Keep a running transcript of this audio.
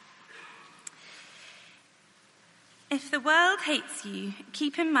If the world hates you,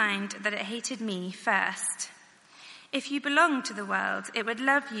 keep in mind that it hated me first. If you belonged to the world, it would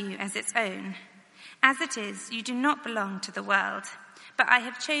love you as its own. As it is, you do not belong to the world, but I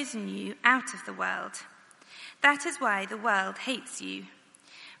have chosen you out of the world. That is why the world hates you.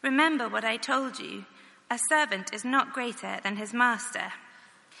 Remember what I told you. A servant is not greater than his master.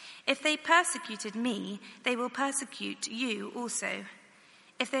 If they persecuted me, they will persecute you also.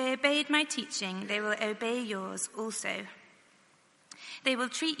 If they obeyed my teaching, they will obey yours also. They will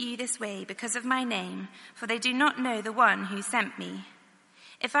treat you this way because of my name, for they do not know the one who sent me.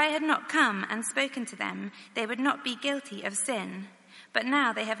 If I had not come and spoken to them, they would not be guilty of sin, but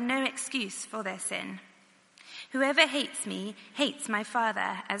now they have no excuse for their sin. Whoever hates me hates my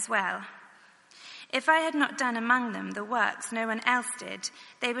Father as well. If I had not done among them the works no one else did,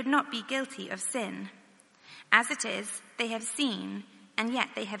 they would not be guilty of sin. As it is, they have seen, and yet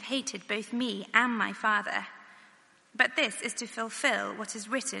they have hated both me and my Father. But this is to fulfill what is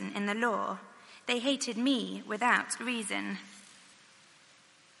written in the law. They hated me without reason.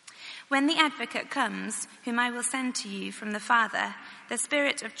 When the advocate comes, whom I will send to you from the Father, the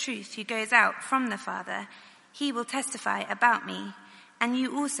Spirit of truth who goes out from the Father, he will testify about me, and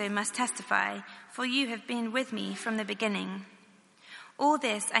you also must testify, for you have been with me from the beginning. All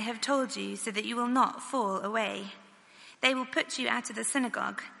this I have told you so that you will not fall away. They will put you out of the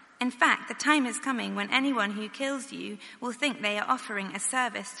synagogue. In fact, the time is coming when anyone who kills you will think they are offering a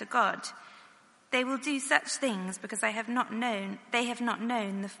service to God. They will do such things because they have not known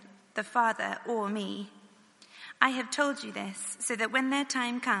the Father or me. I have told you this so that when their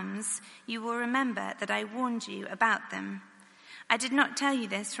time comes, you will remember that I warned you about them. I did not tell you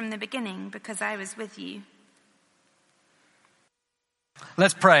this from the beginning because I was with you.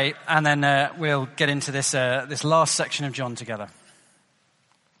 Let's pray, and then we'll get into this last section of John together.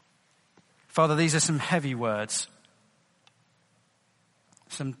 Father, these are some heavy words,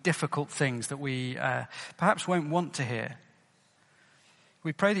 some difficult things that we perhaps won't want to hear.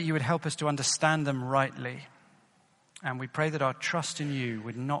 We pray that you would help us to understand them rightly, and we pray that our trust in you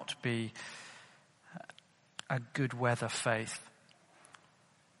would not be a good weather faith.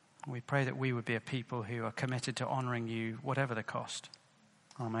 We pray that we would be a people who are committed to honouring you, whatever the cost.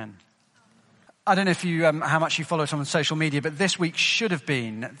 Amen. I don't know if you how much you follow it on social media, but this week should have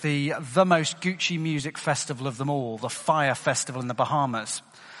been the most Gucci music festival of them all, the Fire Festival in the Bahamas.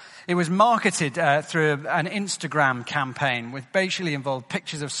 It was marketed through an Instagram campaign, with basically involved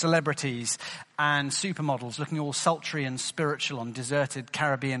pictures of celebrities and supermodels looking all sultry and spiritual on deserted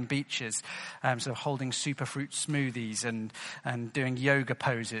Caribbean beaches, sort of holding superfruit smoothies and doing yoga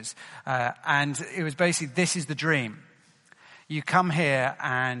poses. And it was basically, this is the dream. You come here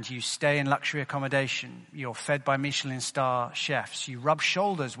and you stay in luxury accommodation. You're fed by Michelin star chefs. You rub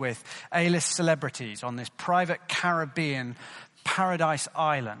shoulders with A-list celebrities on this private Caribbean paradise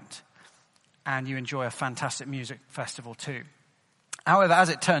island. And you enjoy a fantastic music festival too. However, as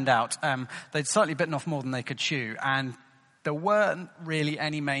it turned out, they'd slightly bitten off more than they could chew. And there weren't really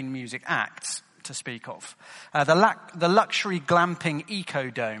any main music acts to speak of. The luxury glamping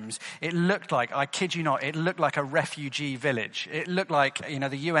eco-domes, it looked like, I kid you not, it looked like a refugee village. It looked like,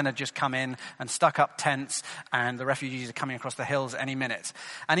 the UN had just come in and stuck up tents and the refugees are coming across the hills any minute.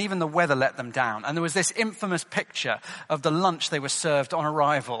 And even the weather let them down. And there was this infamous picture of the lunch they were served on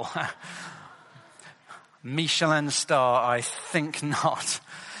arrival. Michelin star, I think not.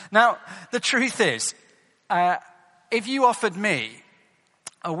 Now, the truth is, if you offered me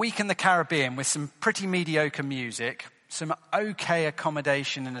a week in the Caribbean with some pretty mediocre music, some okay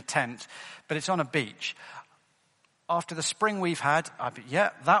accommodation in a tent, but it's on a beach, after the spring we've had, I'd be,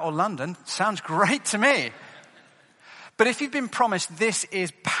 yeah, that or London, sounds great to me. But if you've been promised this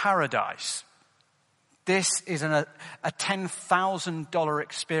is paradise, this is a $10,000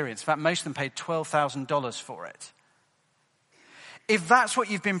 experience. In fact, most of them paid $12,000 for it. If that's what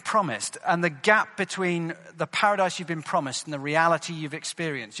you've been promised, and the gap between the paradise you've been promised and the reality you've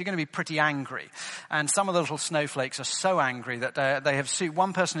experienced, you're going to be pretty angry. And some of the little snowflakes are so angry that they have sued.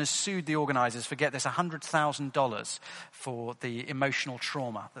 One person has sued the organisers for, get this, $100,000 for the emotional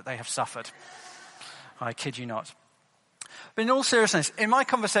trauma that they have suffered. I kid you not. But in all seriousness, in my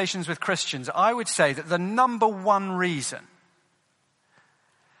conversations with Christians, I would say that the number one reason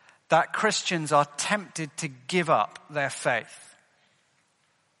that Christians are tempted to give up their faith,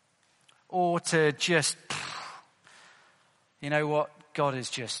 or to just, you know what, God is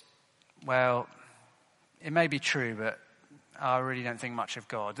just, well, it may be true, but I really don't think much of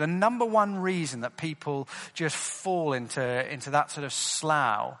God. The number one reason that people just fall into that sort of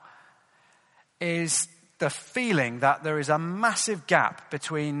slough is the feeling that there is a massive gap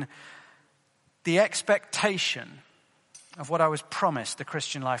between the expectation of what I was promised the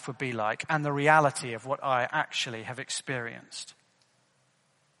Christian life would be like and the reality of what I actually have experienced.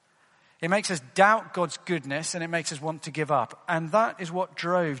 It makes us doubt God's goodness and it makes us want to give up. And that is what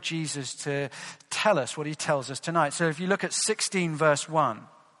drove Jesus to tell us what he tells us tonight. So if you look at 16 verse 1,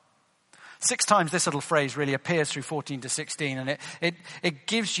 6 times this little phrase really appears through 14 to 16, and it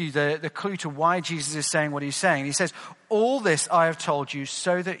gives you the clue to why Jesus is saying what he's saying. He says, all this I have told you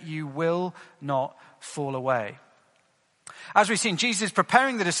so that you will not fall away. As we've seen, Jesus is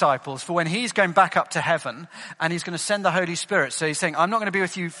preparing the disciples for when he's going back up to heaven and he's going to send the Holy Spirit. So he's saying, I'm not going to be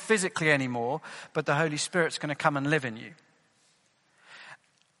with you physically anymore, but the Holy Spirit's going to come and live in you.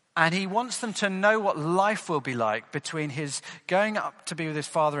 And he wants them to know what life will be like between his going up to be with his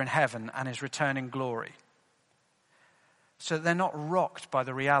Father in heaven and his return in glory, so that they're not rocked by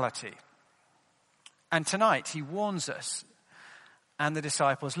the reality. And tonight he warns us and the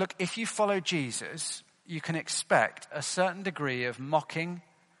disciples, look, if you follow Jesus, you can expect a certain degree of mocking,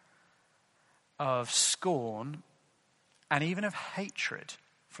 of scorn, and even of hatred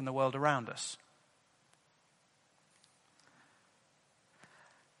from the world around us.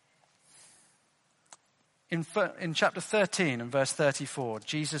 In chapter 13 and verse 34,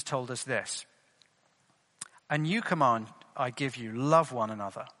 Jesus told us this: "A new command I give you, love one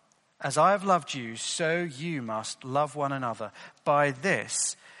another. As I have loved you, so you must love one another. By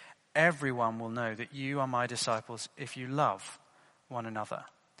this, everyone will know that you are my disciples if you love one another."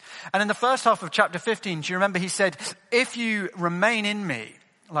 And in the first half of chapter 15, do you remember he said, if you remain in me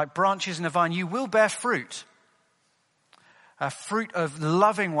like branches in a vine, you will bear fruit. A fruit of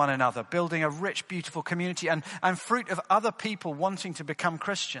loving one another, building a rich, beautiful community, and fruit of other people wanting to become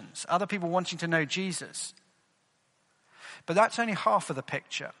Christians, other people wanting to know Jesus. But that's only half of the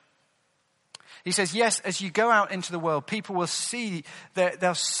picture. He says, yes, as you go out into the world, people will see,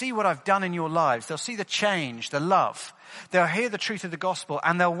 they'll see what I've done in your lives. They'll see the change, the love. They'll hear the truth of the gospel,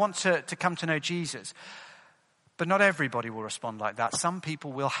 and they'll want to come to know Jesus. But not everybody will respond like that. Some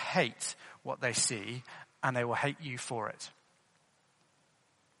people will hate what they see, and they will hate you for it.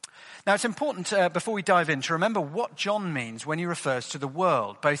 Now, it's important, before we dive in, to remember what John means when he refers to the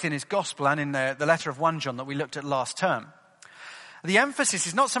world, both in his gospel and in the letter of 1 John that we looked at last term. The emphasis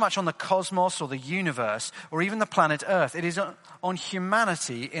is not so much on the cosmos or the universe or even the planet Earth. It is on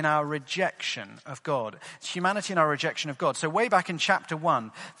humanity in our rejection of God. It's humanity in our rejection of God. So way back in chapter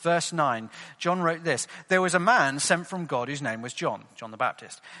 1, verse 9, John wrote this: "There was a man sent from God whose name was John the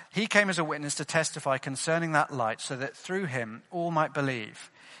Baptist. He came as a witness to testify concerning that light, so that through him all might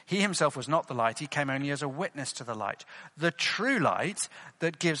believe. He himself was not the light, he came only as a witness to the light. The true light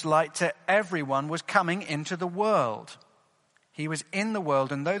that gives light to everyone was coming into the world. He was in the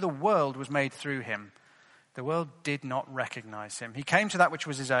world, and though the world was made through him, the world did not recognize him. He came to that which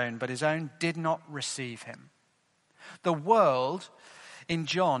was his own, but his own did not receive him." The world in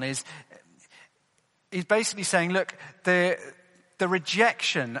John is basically saying, look, the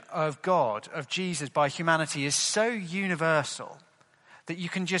rejection of God, of Jesus by humanity is so universal that you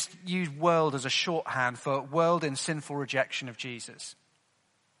can just use world as a shorthand for world in sinful rejection of Jesus.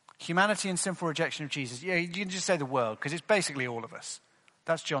 Humanity in sinful rejection of Jesus. Yeah, you can just say the world, because it's basically all of us.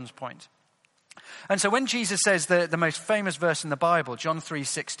 That's John's point. And so when Jesus says the most famous verse in the Bible, John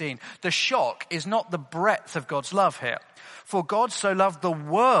 3:16, the shock is not the breadth of God's love here. "For God so loved the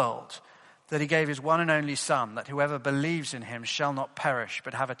world that he gave his one and only Son, that whoever believes in him shall not perish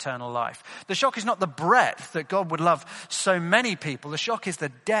but have eternal life." The shock is not the breadth that God would love so many people. The shock is the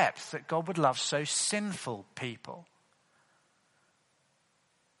depth that God would love so sinful people.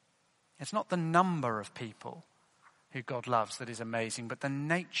 It's not the number of people who God loves that is amazing, but the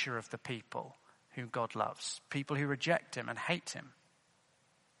nature of the people who God loves. People who reject him and hate him.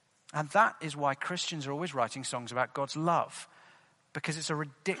 And that is why Christians are always writing songs about God's love. Because it's a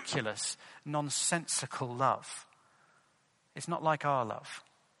ridiculous, nonsensical love. It's not like our love.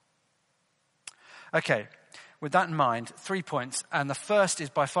 Okay, with that in mind, 3 points. And the first is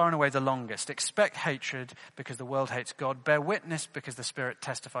by far and away the longest. Expect hatred because the world hates God. Bear witness because the Spirit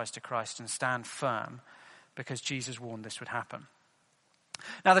testifies to Christ. And stand firm because Jesus warned this would happen.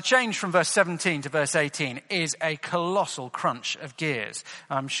 Now, the change from verse 17 to verse 18 is a colossal crunch of gears.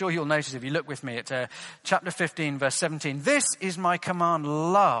 I'm sure you'll notice if you look with me at chapter 15, verse 17. "This is my command,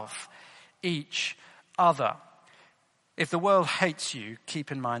 love each other. If the world hates you,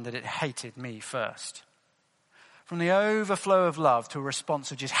 keep in mind that it hated me first." From the overflow of love to a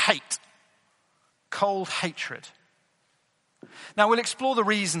response of just hate, cold hatred. Now, we'll explore the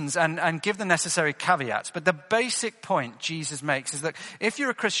reasons and give the necessary caveats, but the basic point Jesus makes is that if you're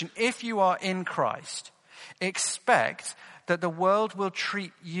a Christian, if you are in Christ, expect that the world will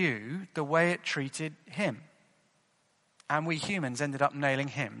treat you the way it treated him. And we humans ended up nailing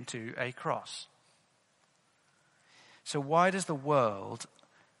him to a cross. So why does the world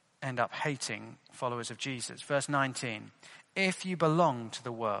end up hating followers of Jesus? Verse 19, if you belong to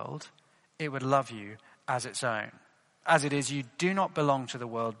the world, it would love you as its own. As it is, you do not belong to the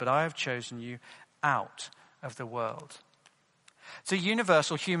world, but I have chosen you out of the world. It's a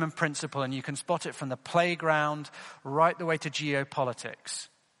universal human principle, and you can spot it from the playground right the way to geopolitics.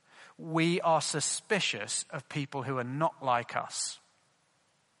 We are suspicious of people who are not like us.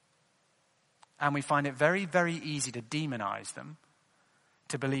 And we find it very, very easy to demonize them,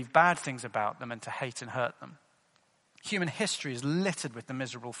 to believe bad things about them, and to hate and hurt them. Human history is littered with the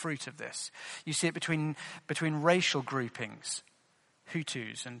miserable fruit of this. You see it between racial groupings,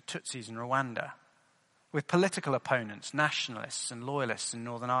 Hutus and Tutsis in Rwanda, with political opponents, nationalists and loyalists in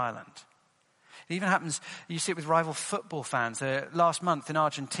Northern Ireland. It even happens, you see it with rival football fans. Last month in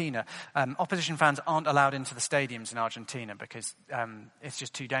Argentina, opposition fans aren't allowed into the stadiums in Argentina because it's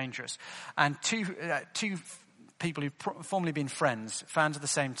just too dangerous. And two people who've formerly been friends, fans of the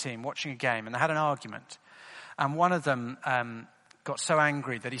same team, watching a game, and they had an argument. And one of them got so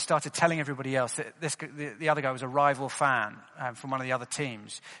angry that he started telling everybody else that the other guy was a rival fan from one of the other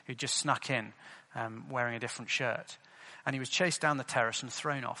teams who just snuck in wearing a different shirt. And he was chased down the terrace and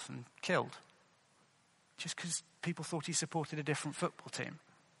thrown off and killed. Just because people thought he supported a different football team.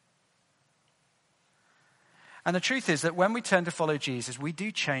 And the truth is that when we turn to follow Jesus, we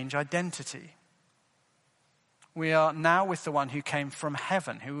do change identity. We are now with the one who came from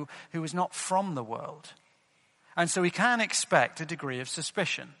heaven, who was not from the world. And so we can expect a degree of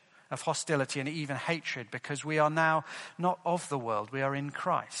suspicion, of hostility and even hatred, because we are now not of the world, we are in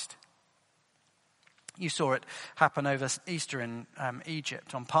Christ. You saw it happen over Easter in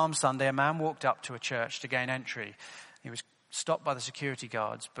Egypt. On Palm Sunday, a man walked up to a church to gain entry. He was stopped by the security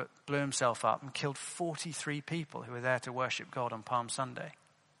guards, but blew himself up and killed 43 people who were there to worship God on Palm Sunday.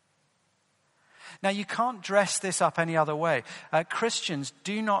 Now, you can't dress this up any other way. Christians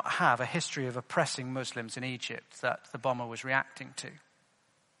do not have a history of oppressing Muslims in Egypt that the bomber was reacting to.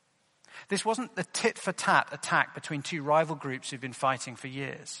 This wasn't the tit-for-tat attack between two rival groups who've been fighting for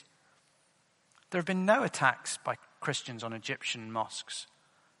years. There have been no attacks by Christians on Egyptian mosques.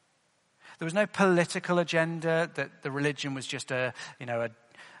 There was no political agenda that the religion was just a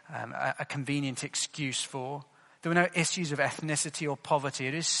convenient excuse for. There were no issues of ethnicity or poverty.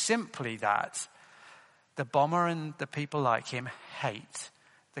 It is simply that the bomber and the people like him hate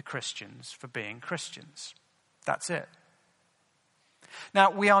the Christians for being Christians. That's it.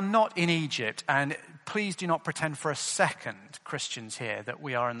 Now, we are not in Egypt, and please do not pretend for a second, Christians here, that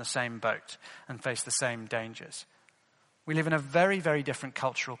we are in the same boat and face the same dangers. We live in a very, very different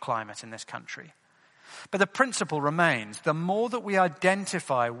cultural climate in this country. But the principle remains: the more that we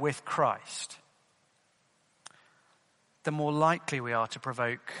identify with Christ, the more likely we are to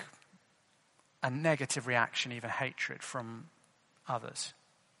provoke a negative reaction, even hatred, from others.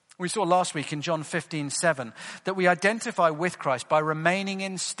 We saw last week in John 15:7 that we identify with Christ by remaining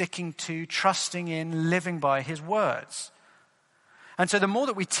in, sticking to, trusting in, living by his words. And so the more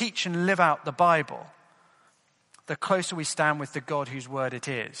that we teach and live out the Bible, the closer we stand with the God whose word it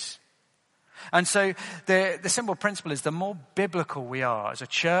is. And so the simple principle is: the more biblical we are as a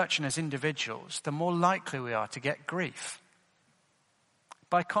church and as individuals, the more likely we are to get grief.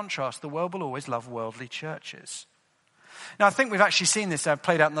 By contrast, the world will always love worldly churches. Now, I think we've actually seen this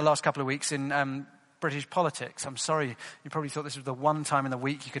played out in the last couple of weeks in British politics. I'm sorry, you probably thought this was the one time in the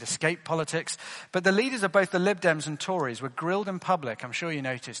week you could escape politics. But the leaders of both the Lib Dems and Tories were grilled in public, I'm sure you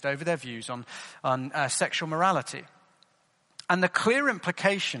noticed, over their views on sexual morality. And the clear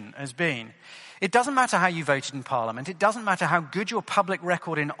implication has been, it doesn't matter how you voted in Parliament, it doesn't matter how good your public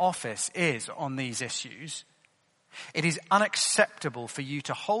record in office is on these issues, it is unacceptable for you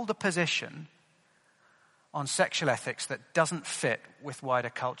to hold a position on sexual ethics that doesn't fit with wider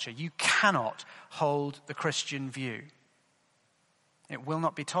culture. You cannot hold the Christian view. It will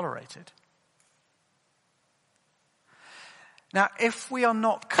not be tolerated. Now, if we are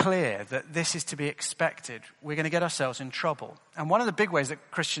not clear that this is to be expected, we're going to get ourselves in trouble. And one of the big ways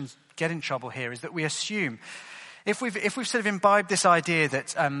that Christians get in trouble here is that we assume, if we've sort of imbibed this idea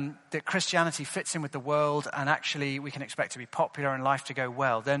that Christianity fits in with the world and actually we can expect to be popular and life to go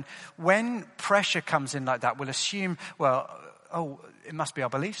well, then when pressure comes in like that, we'll assume, it must be our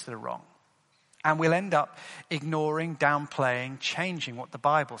beliefs that are wrong. And we'll end up ignoring, downplaying, changing what the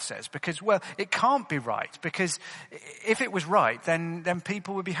Bible says. Because, it can't be right. Because if it was right, then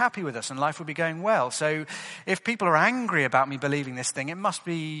people would be happy with us and life would be going well. So if people are angry about me believing this thing, it must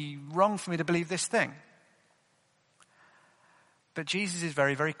be wrong for me to believe this thing. But Jesus is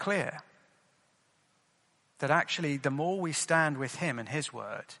very, very clear that actually the more we stand with him and his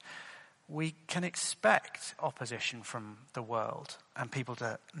word, we can expect opposition from the world and people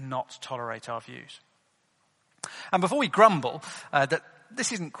to not tolerate our views. And before we grumble that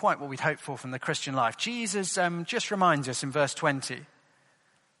this isn't quite what we'd hoped for from the Christian life, Jesus just reminds us in verse 20.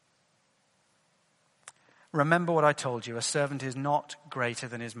 Remember what I told you, a servant is not greater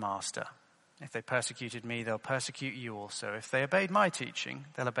than his master. If they persecuted me, they'll persecute you also. If they obeyed my teaching,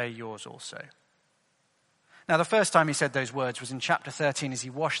 they'll obey yours also. Now, the first time he said those words was in chapter 13 as he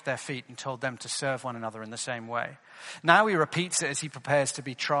washed their feet and told them to serve one another in the same way. Now he repeats it as he prepares to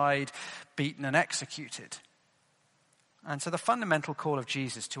be tried, beaten, and executed. And so the fundamental call of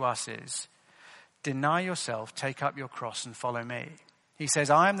Jesus to us is, deny yourself, take up your cross, and follow me. He says,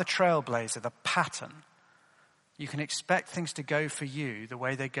 I am the trailblazer, the pattern. You can expect things to go for you the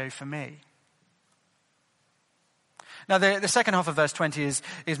way they go for me. Now, the second half of verse 20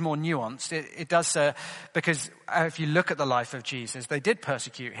 is more nuanced. It does, because if you look at the life of Jesus, they did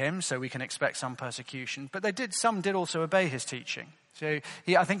persecute him, so we can expect some persecution. But some did also obey his teaching. So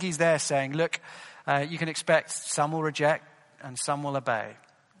I think he's there saying, look, you can expect some will reject and some will obey.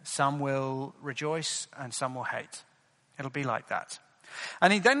 Some will rejoice and some will hate. It'll be like that.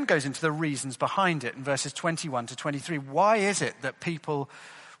 And he then goes into the reasons behind it in verses 21 to 23. Why is it that people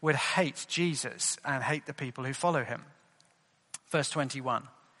would hate Jesus and hate the people who follow him? Verse 21.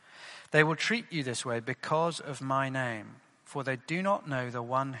 They will treat you this way because of my name, for they do not know the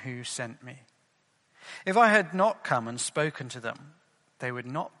one who sent me. If I had not come and spoken to them, they would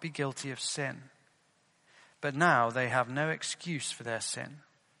not be guilty of sin. But now they have no excuse for their sin.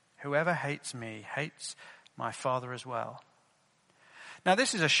 Whoever hates me hates my Father as well. Now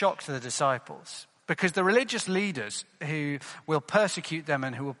this is a shock to the disciples, because the religious leaders who will persecute them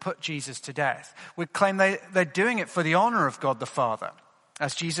and who will put Jesus to death would claim they're doing it for the honor of God the Father.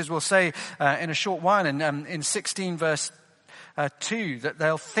 As Jesus will say in a short while in 16 verse 2, that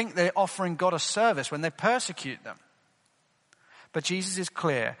they'll think they're offering God a service when they persecute them. But Jesus is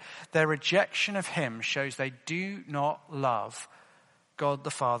clear. Their rejection of him shows they do not love God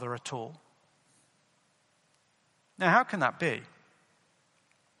the Father at all. Now, how can that be?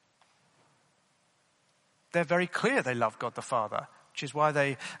 They're very clear they love God the Father, which is why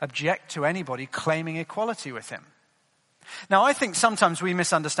they object to anybody claiming equality with him. Now, I think sometimes we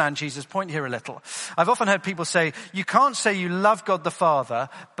misunderstand Jesus' point here a little. I've often heard people say, you can't say you love God the Father,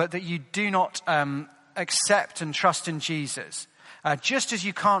 but that you do not accept and trust in Jesus. Just as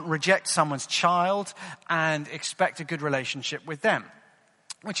you can't reject someone's child and expect a good relationship with them,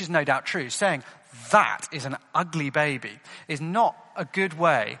 which is no doubt true. Saying that is an ugly baby is not a good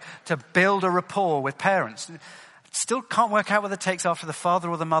way to build a rapport with parents. Still can't work out whether it takes after the father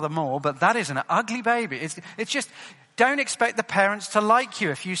or the mother more, but that is an ugly baby. It's just, don't expect the parents to like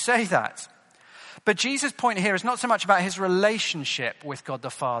you if you say that. But Jesus' point here is not so much about his relationship with God the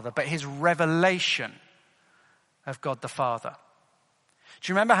Father, but his revelation of God the Father.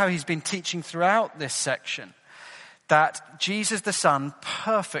 Do you remember how he's been teaching throughout this section that Jesus the Son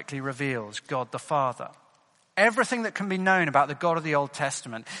perfectly reveals God the Father? Everything that can be known about the God of the Old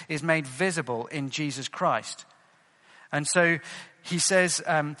Testament is made visible in Jesus Christ. And so he says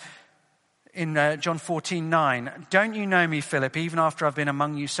in John 14:9, don't you know me, Philip, even after I've been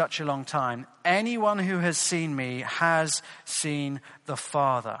among you such a long time? Anyone who has seen me has seen the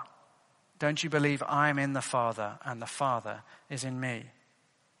Father. Don't you believe I am in the Father and the Father is in me?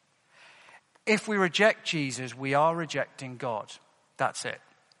 If we reject Jesus, we are rejecting God. That's it.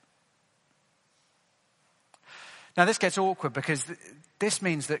 Now this gets awkward because this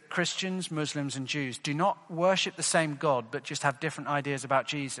means that Christians, Muslims and Jews do not worship the same God but just have different ideas about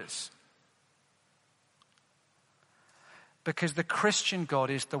Jesus. Because the Christian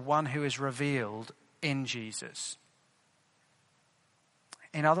God is the one who is revealed in Jesus.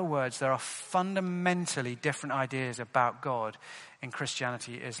 In other words, there are fundamentally different ideas about God in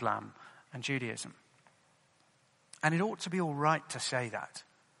Christianity, Islam and Judaism. And it ought to be all right to say that.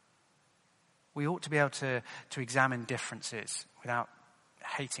 We ought to be able to examine differences without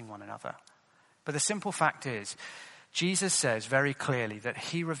hating one another. But the simple fact is, Jesus says very clearly that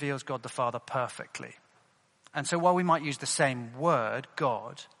he reveals God the Father perfectly. And so while we might use the same word,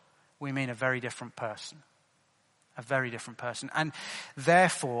 God, we mean a very different person. A very different person. And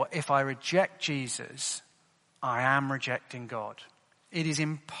therefore, if I reject Jesus, I am rejecting God. It is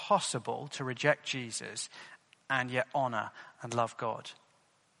impossible to reject Jesus and yet honor and love God.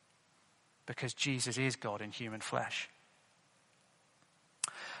 Because Jesus is God in human flesh.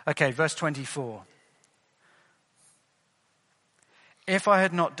 Okay, verse 24. If I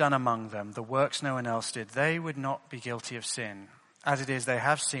had not done among them the works no one else did, they would not be guilty of sin. As it is, they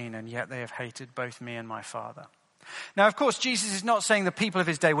have seen, and yet they have hated both me and my Father. Now, of course, Jesus is not saying the people of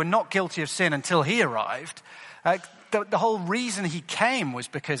his day were not guilty of sin until he arrived. The whole reason he came was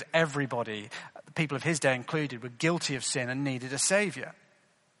because everybody, the people of his day included, were guilty of sin and needed a savior.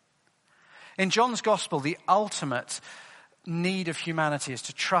 In John's gospel, the ultimate need of humanity is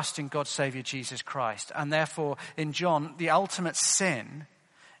to trust in God's Savior, Jesus Christ. And therefore, in John, the ultimate sin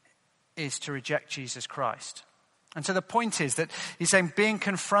is to reject Jesus Christ. And so the point is that he's saying being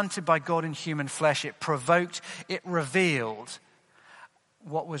confronted by God in human flesh, it provoked, it revealed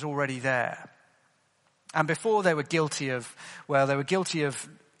what was already there. And before they were guilty of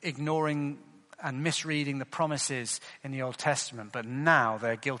ignoring and misreading the promises in the Old Testament, but now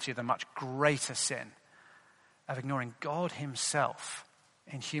they're guilty of the much greater sin of ignoring God himself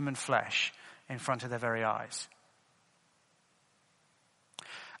in human flesh in front of their very eyes.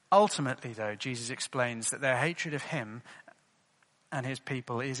 Ultimately, though, Jesus explains that their hatred of him and his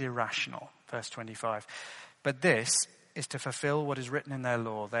people is irrational. Verse 25. But this is to fulfill what is written in their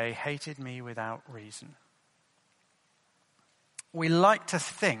law. They hated me without reason. We like to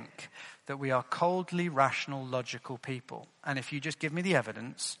think that we are coldly rational, logical people. And if you just give me the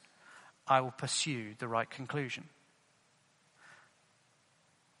evidence, I will pursue the right conclusion.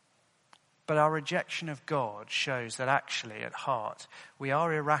 But our rejection of God shows that actually, at heart, we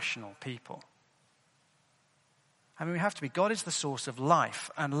are irrational people. I mean, we have to be. God is the source of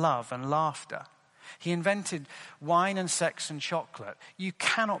life and love and laughter. He invented wine and sex and chocolate. You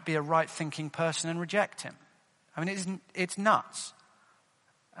cannot be a right-thinking person and reject him. I mean, it's nuts.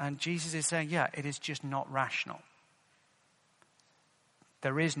 And Jesus is saying, yeah, it is just not rational.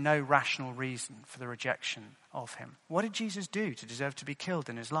 There is no rational reason for the rejection of him. What did Jesus do to deserve to be killed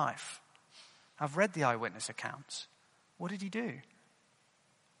in his life? I've read the eyewitness accounts. What did he do?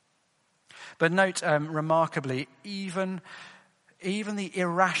 But note, remarkably, even the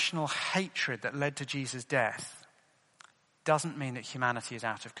irrational hatred that led to Jesus' death doesn't mean that humanity is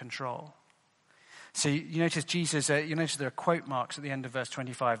out of control. So you notice there are quote marks at the end of verse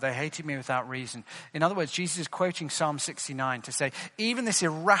 25. They hated me without reason. In other words, Jesus is quoting Psalm 69 to say, even this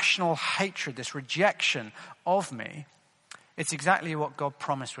irrational hatred, this rejection of me, it's exactly what God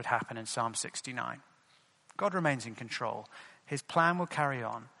promised would happen in Psalm 69. God remains in control. His plan will carry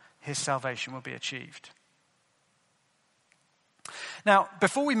on. His salvation will be achieved. Now,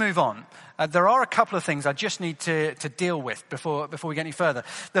 before we move on, there are a couple of things I just need to deal with before we get any further.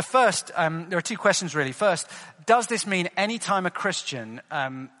 The first, there are two questions really. First, does this mean any time a Christian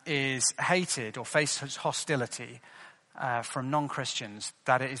is hated or faces hostility from non-Christians,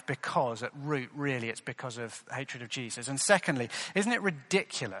 that it is because, at root, really, it's because of hatred of Jesus? And secondly, isn't it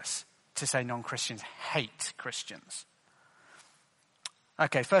ridiculous to say non-Christians hate Christians?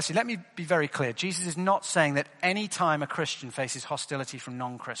 Okay, firstly, let me be very clear. Jesus is not saying that any time a Christian faces hostility from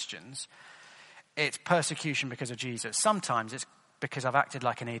non-Christians, it's persecution because of Jesus. Sometimes it's because I've acted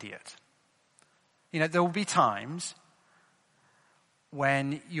like an idiot. You know, there will be times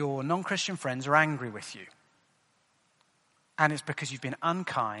when your non-Christian friends are angry with you. And it's because you've been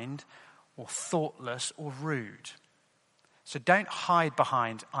unkind or thoughtless or rude. So don't hide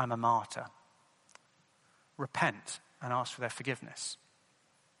behind, I'm a martyr. Repent and ask for their forgiveness.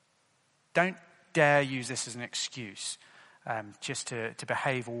 Don't dare use this as an excuse just to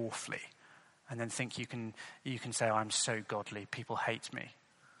behave awfully and then think you can say, oh, I'm so godly, people hate me.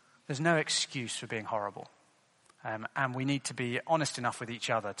 There's no excuse for being horrible. And we need to be honest enough with each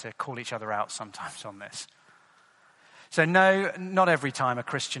other to call each other out sometimes on this. So no, not every time a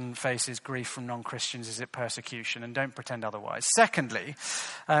Christian faces grief from non-Christians is it persecution, and don't pretend otherwise. Secondly,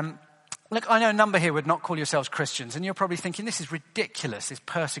 look, I know a number here would not call yourselves Christians, and you're probably thinking, this is ridiculous, this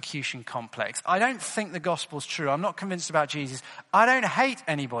persecution complex. I don't think the gospel's true. I'm not convinced about Jesus. I don't hate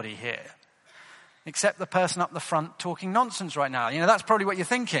anybody here, except the person up the front talking nonsense right now. You know, that's probably what you're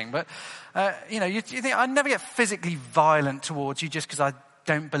thinking. But, you think, I'd never get physically violent towards you just because I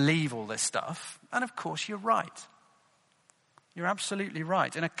don't believe all this stuff. And of course, you're right. You're absolutely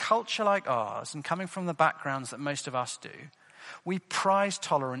right. In a culture like ours, and coming from the backgrounds that most of us do, we prize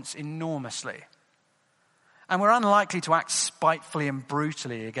tolerance enormously. And we're unlikely to act spitefully and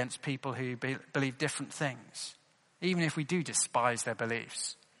brutally against people who believe different things, even if we do despise their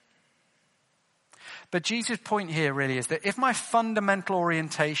beliefs. But Jesus' point here really is that if my fundamental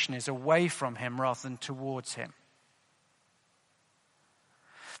orientation is away from him rather than towards him,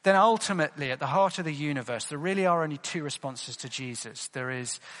 then ultimately at the heart of the universe, there really are only two responses to Jesus. There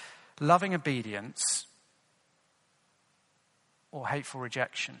is loving obedience or hateful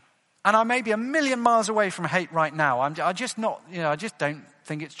rejection. And I may be a million miles away from hate right now. I just don't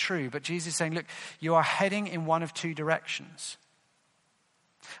think it's true. But Jesus is saying, look, you are heading in one of two directions.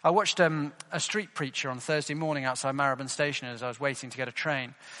 I watched a street preacher on Thursday morning outside Marylebone Station as I was waiting to get a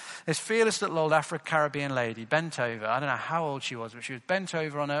train. This fearless little old Afro-Caribbean lady bent over. I don't know how old she was, but she was bent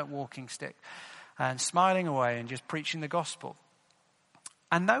over on her walking stick and smiling away and just preaching the gospel.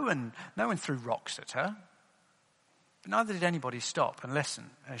 And no one threw rocks at her. But neither did anybody stop and listen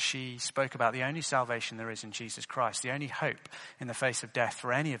as she spoke about the only salvation there is in Jesus Christ, the only hope in the face of death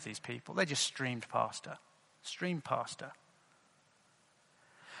for any of these people. They just streamed past her.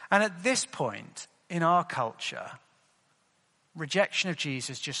 And at this point in our culture, rejection of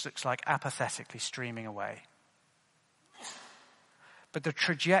Jesus just looks like apathetically streaming away. But the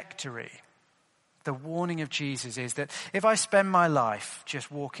trajectory, the warning of Jesus is that if I spend my life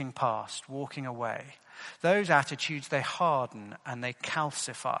just walking past, walking away, those attitudes, they harden and they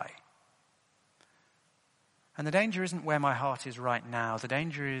calcify. And the danger isn't where my heart is right now. The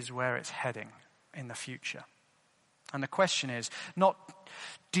danger is where it's heading in the future. And the question is not,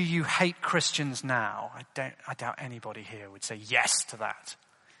 do you hate Christians now? I doubt anybody here would say yes to that.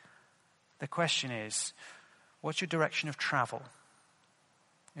 The question is, what's your direction of travel?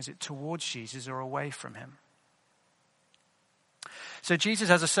 Is it towards Jesus or away from him? So Jesus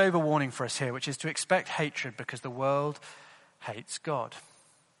has a sober warning for us here, which is to expect hatred because the world hates God.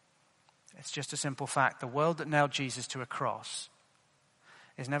 It's just a simple fact. The world that nailed Jesus to a cross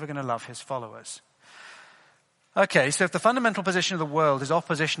is never going to love his followers. Okay, so if the fundamental position of the world is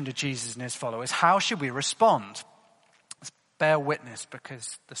opposition to Jesus and his followers, how should we respond? Let's bear witness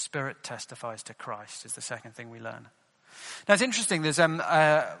because the Spirit testifies to Christ is the second thing we learn. Now it's interesting, there's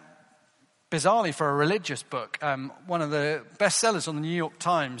bizarrely for a religious book, one of the bestsellers on the New York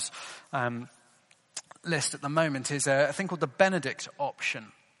Times list at the moment is a thing called The Benedict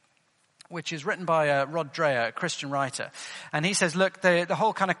Option, which is written by Rod Dreher, a Christian writer. And he says, look, the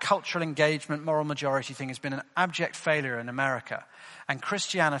whole kind of cultural engagement, moral majority thing has been an abject failure in America. And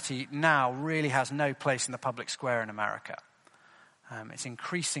Christianity now really has no place in the public square in America. It's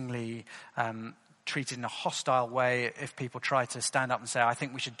increasingly treated in a hostile way if people try to stand up and say, I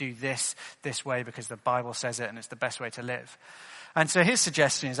think we should do this way because the Bible says it and it's the best way to live. And so his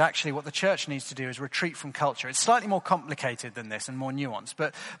suggestion is actually what the church needs to do is retreat from culture. It's slightly more complicated than this and more nuanced.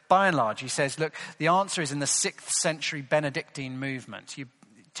 But by and large, he says, look, the answer is in the 6th century Benedictine movement.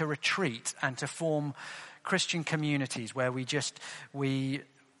 To retreat and to form Christian communities where we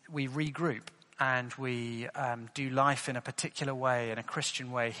regroup and we do life in a particular way, in a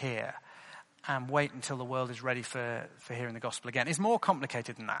Christian way here, and wait until the world is ready for hearing the gospel again. It's more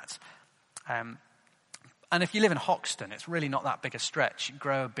complicated than that. And if you live in Hoxton, it's really not that big a stretch. You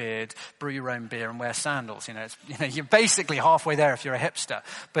grow a beard, brew your own beer, and wear sandals. You're basically halfway there if you're a hipster.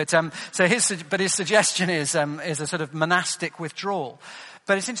 But his suggestion is a sort of monastic withdrawal.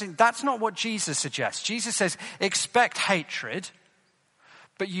 But it's interesting. That's not what Jesus suggests. Jesus says, expect hatred,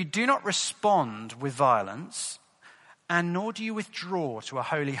 but you do not respond with violence, and nor do you withdraw to a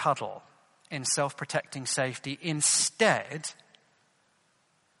holy huddle in self-protecting safety. Instead,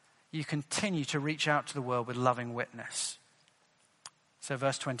 you continue to reach out to the world with loving witness. So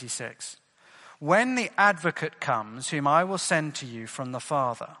verse 26. When the advocate comes, whom I will send to you from the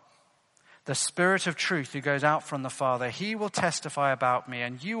Father, the Spirit of truth who goes out from the Father, he will testify about me,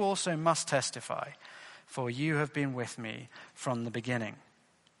 and you also must testify, for you have been with me from the beginning.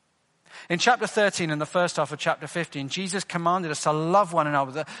 In chapter 13 and the first half of chapter 15, Jesus commanded us to love one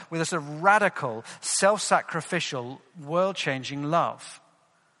another with a sort of radical, self-sacrificial, world-changing love.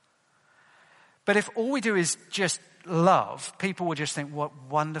 But if all we do is just love, people will just think, what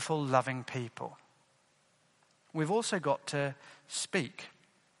wonderful, loving people. We've also got to speak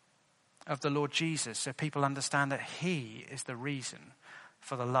of the Lord Jesus so people understand that he is the reason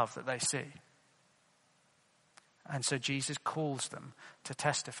for the love that they see. And so Jesus calls them to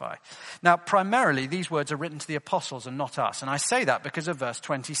testify. Now, primarily, these words are written to the apostles and not us. And I say that because of verse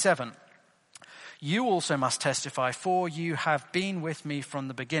 27. You also must testify, for you have been with me from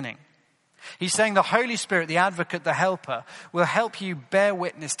the beginning. He's saying the Holy Spirit, the advocate, the helper, will help you bear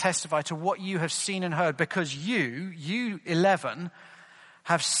witness, testify to what you have seen and heard, because you 11,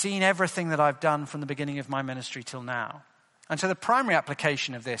 have seen everything that I've done from the beginning of my ministry till now. And so the primary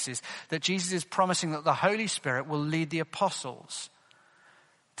application of this is that Jesus is promising that the Holy Spirit will lead the apostles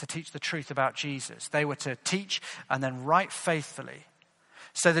to teach the truth about Jesus. They were to teach and then write faithfully,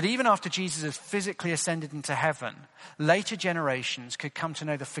 so that even after Jesus has physically ascended into heaven, later generations could come to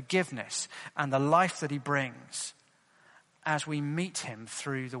know the forgiveness and the life that he brings as we meet him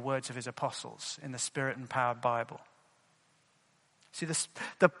through the words of his apostles in the Spirit-empowered Bible. See,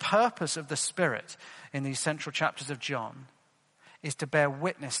 the purpose of the Spirit in these central chapters of John is to bear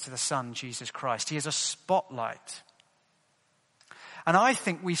witness to the Son, Jesus Christ. He is a spotlight. And I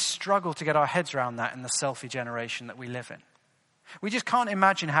think we struggle to get our heads around that in the selfie generation that we live in. We just can't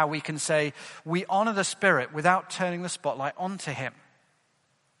imagine how we can say we honor the Spirit without turning the spotlight onto him.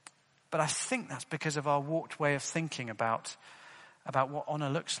 But I think that's because of our warped way of thinking about what honor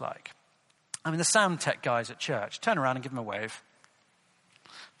looks like. I mean, the sound tech guys at church, turn around and give them a wave.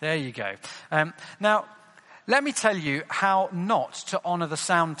 There you go. Now, let me tell you how not to honor the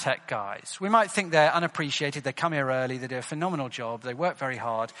sound tech guys. We might think they're unappreciated, they come here early, they do a phenomenal job, they work very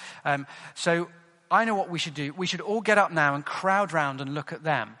hard. So I know what we should do. We should all get up now and crowd round and look at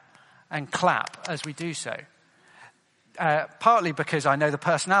them and clap as we do so. Partly because I know the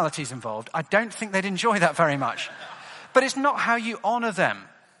personalities involved. I don't think they'd enjoy that very much. But it's not how you honor them.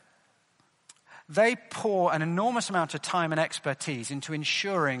 They pour an enormous amount of time and expertise into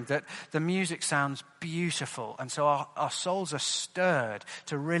ensuring that the music sounds beautiful. And so our souls are stirred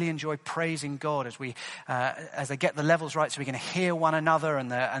to really enjoy praising God as they get the levels right so we can hear one another and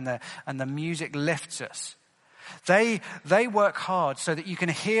the music lifts us. They work hard so that you can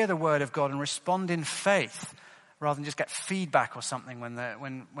hear the word of God and respond in faith rather than just get feedback or something when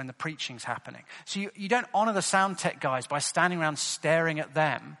the preaching's happening. So you don't honor the sound tech guys by standing around staring at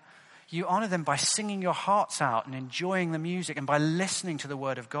them. You honor them by singing your hearts out and enjoying the music and by listening to the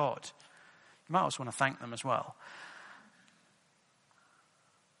word of God. You might also want to thank them as well.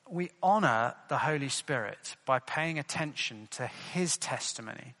 We honor the Holy Spirit by paying attention to his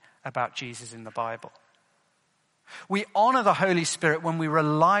testimony about Jesus in the Bible. We honor the Holy Spirit when we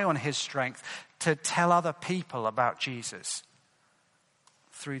rely on his strength to tell other people about Jesus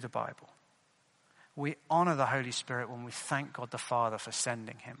through the Bible. We honor the Holy Spirit when we thank God the Father for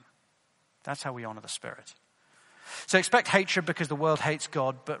sending him. That's how we honor the Spirit. So expect hatred because the world hates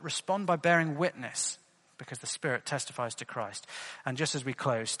God, but respond by bearing witness because the Spirit testifies to Christ. And just as we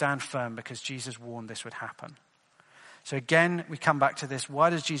close, stand firm because Jesus warned this would happen. So again, we come back to this.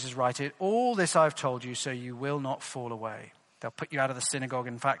 Why does Jesus write it? All this I've told you so you will not fall away. They'll put you out of the synagogue.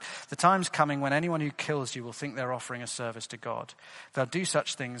 In fact, the time's coming when anyone who kills you will think they're offering a service to God. They'll do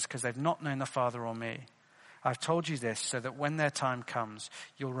such things because they've not known the Father or me. I've told you this so that when their time comes,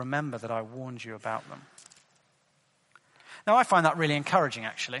 you'll remember that I warned you about them. Now, I find that really encouraging,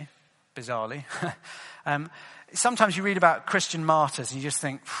 actually, bizarrely. Sometimes you read about Christian martyrs and you just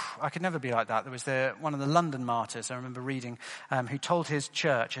think, I could never be like that. There was one of the London martyrs I remember reading who told his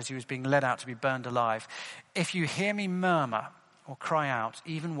church as he was being led out to be burned alive, if you hear me murmur or cry out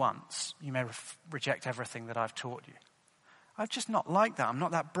even once, you may reject everything that I've taught you. I'm just not like that. I'm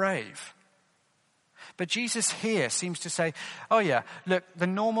not that brave. But Jesus here seems to say, oh yeah, look, the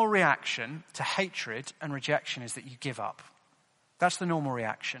normal reaction to hatred and rejection is that you give up. That's the normal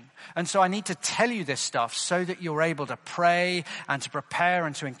reaction. And so I need to tell you this stuff so that you're able to pray and to prepare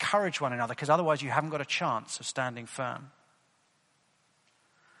and to encourage one another, because otherwise you haven't got a chance of standing firm.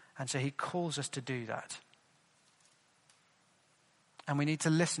 And so he calls us to do that. And we need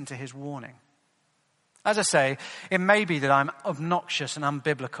to listen to his warning. As I say, it may be that I'm obnoxious and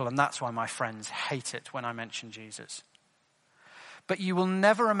unbiblical, and that's why my friends hate it when I mention Jesus. But you will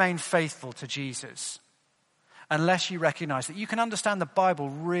never remain faithful to Jesus unless you recognize that you can understand the Bible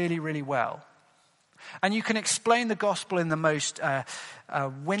really, really well. And you can explain the gospel in the most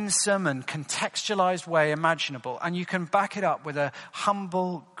winsome and contextualized way imaginable. And you can back it up with a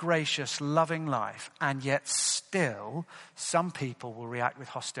humble, gracious, loving life. And yet still, some people will react with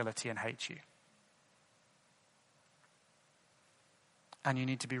hostility and hate you. And you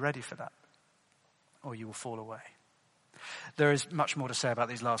need to be ready for that, or you will fall away. There is much more to say about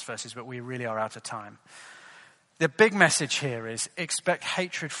these last verses, but we really are out of time. The big message here is expect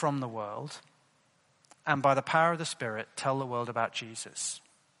hatred from the world, and by the power of the Spirit, tell the world about Jesus.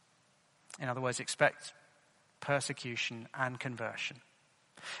 In other words, expect persecution and conversion.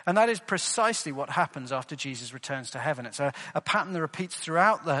 And that is precisely what happens after Jesus returns to heaven. It's a pattern that repeats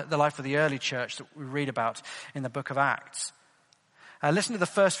throughout the life of the early church that we read about in the book of Acts. Listen to the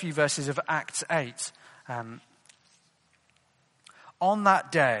first few verses of Acts 8. On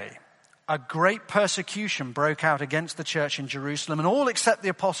that day, a great persecution broke out against the church in Jerusalem, and all except the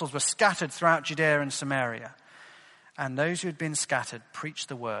apostles were scattered throughout Judea and Samaria. And those who had been scattered preached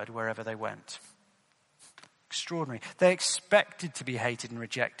the word wherever they went. Extraordinary. They expected to be hated and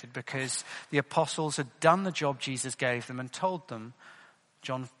rejected because the apostles had done the job Jesus gave them and told them,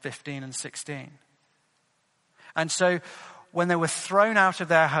 John 15 and 16. And so when they were thrown out of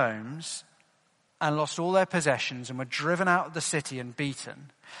their homes and lost all their possessions and were driven out of the city and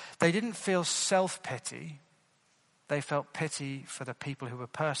beaten, they didn't feel self-pity. They felt pity for the people who were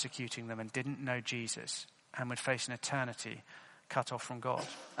persecuting them and didn't know Jesus and would face an eternity cut off from God.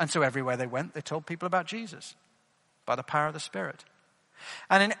 And so everywhere they went, they told people about Jesus by the power of the Spirit.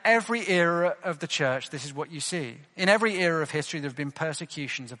 And in every era of the church, this is what you see. In every era of history, there have been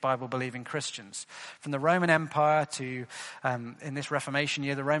persecutions of Bible-believing Christians. From the Roman Empire to, in this Reformation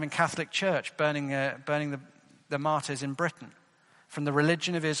year, the Roman Catholic Church burning the martyrs in Britain. From the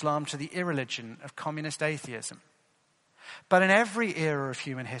religion of Islam to the irreligion of communist atheism. But in every era of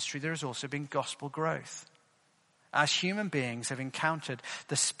human history, there has also been gospel growth. As human beings have encountered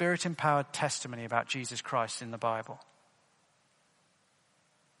the Spirit-empowered testimony about Jesus Christ in the Bible.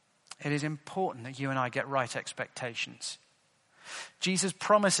 It is important that you and I get right expectations. Jesus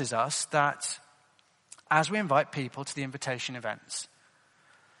promises us that as we invite people to the invitation events,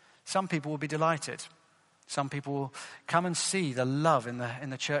 some people will be delighted. Some people will come and see the love in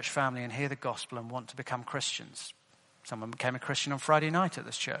the church family and hear the gospel and want to become Christians. Someone became a Christian on Friday night at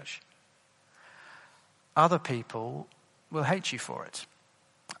this church. Other people will hate you for it.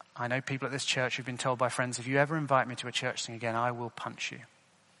 I know people at this church who've been told by friends, if you ever invite me to a church thing again, I will punch you.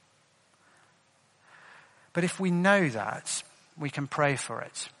 But if we know that, we can pray for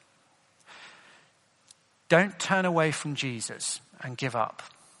it. Don't turn away from Jesus and give up.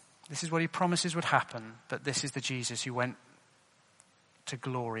 This is what he promises would happen, but this is the Jesus who went to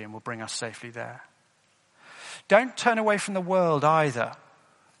glory and will bring us safely there. Don't turn away from the world either.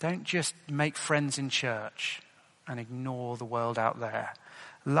 Don't just make friends in church and ignore the world out there.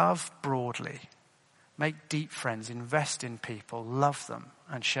 Love broadly. Make deep friends. Invest in people. Love them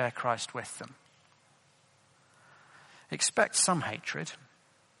and share Christ with them. Expect some hatred.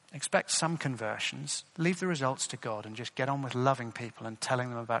 Expect some conversions. Leave the results to God and just get on with loving people and telling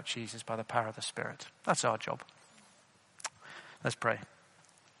them about Jesus by the power of the Spirit. That's our job. Let's pray.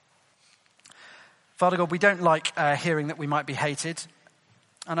 Father God, we don't like hearing that we might be hated.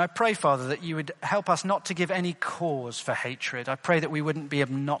 And I pray, Father, that you would help us not to give any cause for hatred. I pray that we wouldn't be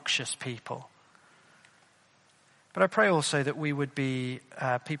obnoxious people. But I pray also that we would be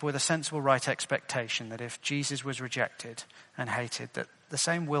people with a sensible right expectation that if Jesus was rejected and hated, that the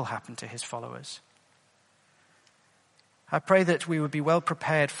same will happen to his followers. I pray that we would be well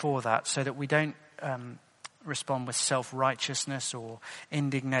prepared for that so that we don't respond with self-righteousness or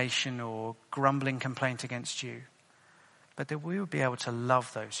indignation or grumbling complaint against you, but that we would be able to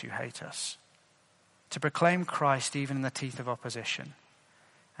love those who hate us, to proclaim Christ even in the teeth of opposition,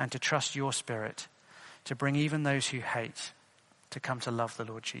 and to trust your Spirit to bring even those who hate to come to love the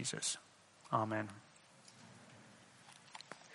Lord Jesus. Amen.